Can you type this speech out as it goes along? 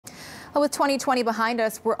With 2020 behind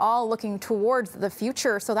us, we're all looking towards the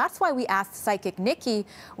future. So that's why we asked psychic Nikki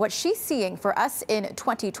what she's seeing for us in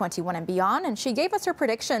 2021 and beyond. And she gave us her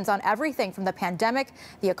predictions on everything from the pandemic,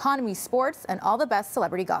 the economy, sports, and all the best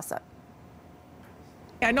celebrity gossip.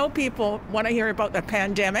 I know people want to hear about the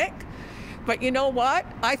pandemic, but you know what?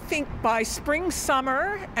 I think by spring,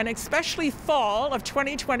 summer, and especially fall of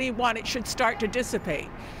 2021, it should start to dissipate.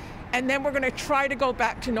 And then we're going to try to go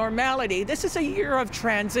back to normality. This is a year of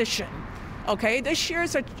transition. Okay, this year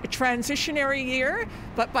is a transitionary year,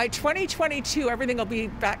 but by 2022, everything will be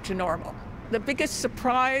back to normal. The biggest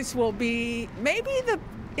surprise will be maybe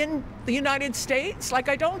in the United States. Like,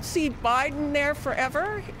 I don't see Biden there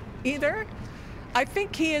forever either. I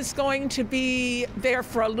think he is going to be there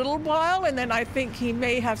for a little while, and then I think he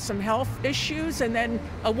may have some health issues, and then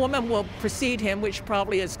a woman will precede him, which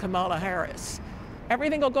probably is Kamala Harris.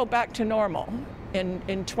 Everything will go back to normal in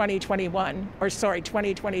 2021, or sorry,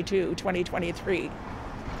 2022, 2023.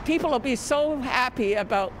 People will be so happy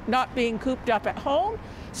about not being cooped up at home.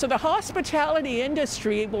 So the hospitality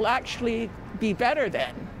industry will actually be better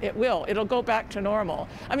then. It will. It'll go back to normal.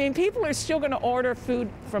 I mean, people are still going to order food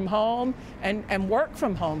from home and work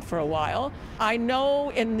from home for a while. I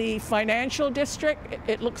know in the financial district,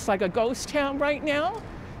 it looks like a ghost town right now.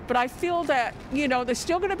 But I feel that, you know, they're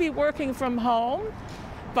still going to be working from home,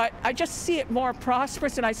 but I just see it more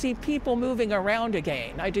prosperous, and I see people moving around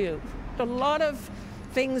again. I do. A lot of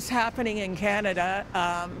things happening in Canada.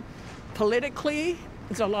 Politically,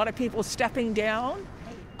 there's a lot of people stepping down.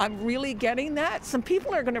 I'm really getting that. Some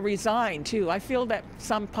people are going to resign, too. I feel that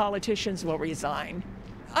some politicians will resign.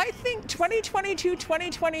 I think 2022,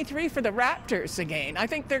 2023 for the Raptors again. I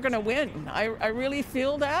think they're going to win. I really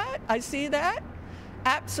feel that. I see that.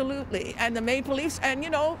 Absolutely. And the Maple Leafs, and you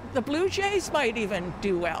know, the Blue Jays might even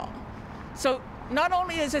do well. So not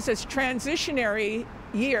only is this a transitionary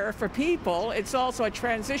year for people, it's also a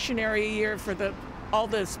transitionary year for all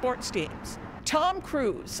the sports teams. Tom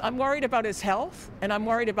Cruise, I'm worried about his health, and I'm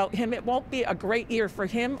worried about him. It won't be a great year for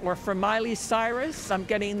him or for Miley Cyrus. I'm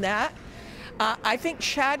getting that. I think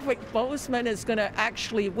Chadwick Boseman is going to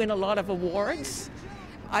actually win a lot of awards.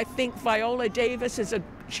 I think Viola Davis is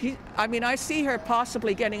I see her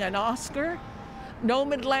possibly getting an Oscar.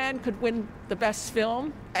 Nomadland could win the best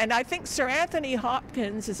film. And I think Sir Anthony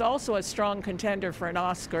Hopkins is also a strong contender for an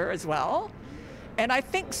Oscar as well. And I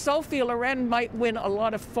think Sophie Loren might win a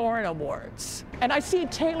lot of foreign awards. And I see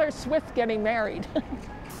Taylor Swift getting married.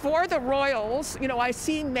 For the royals, you know, I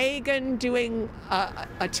see Meghan doing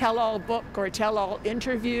a tell-all book or a tell-all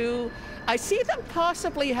interview. I see them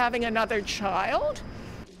possibly having another child.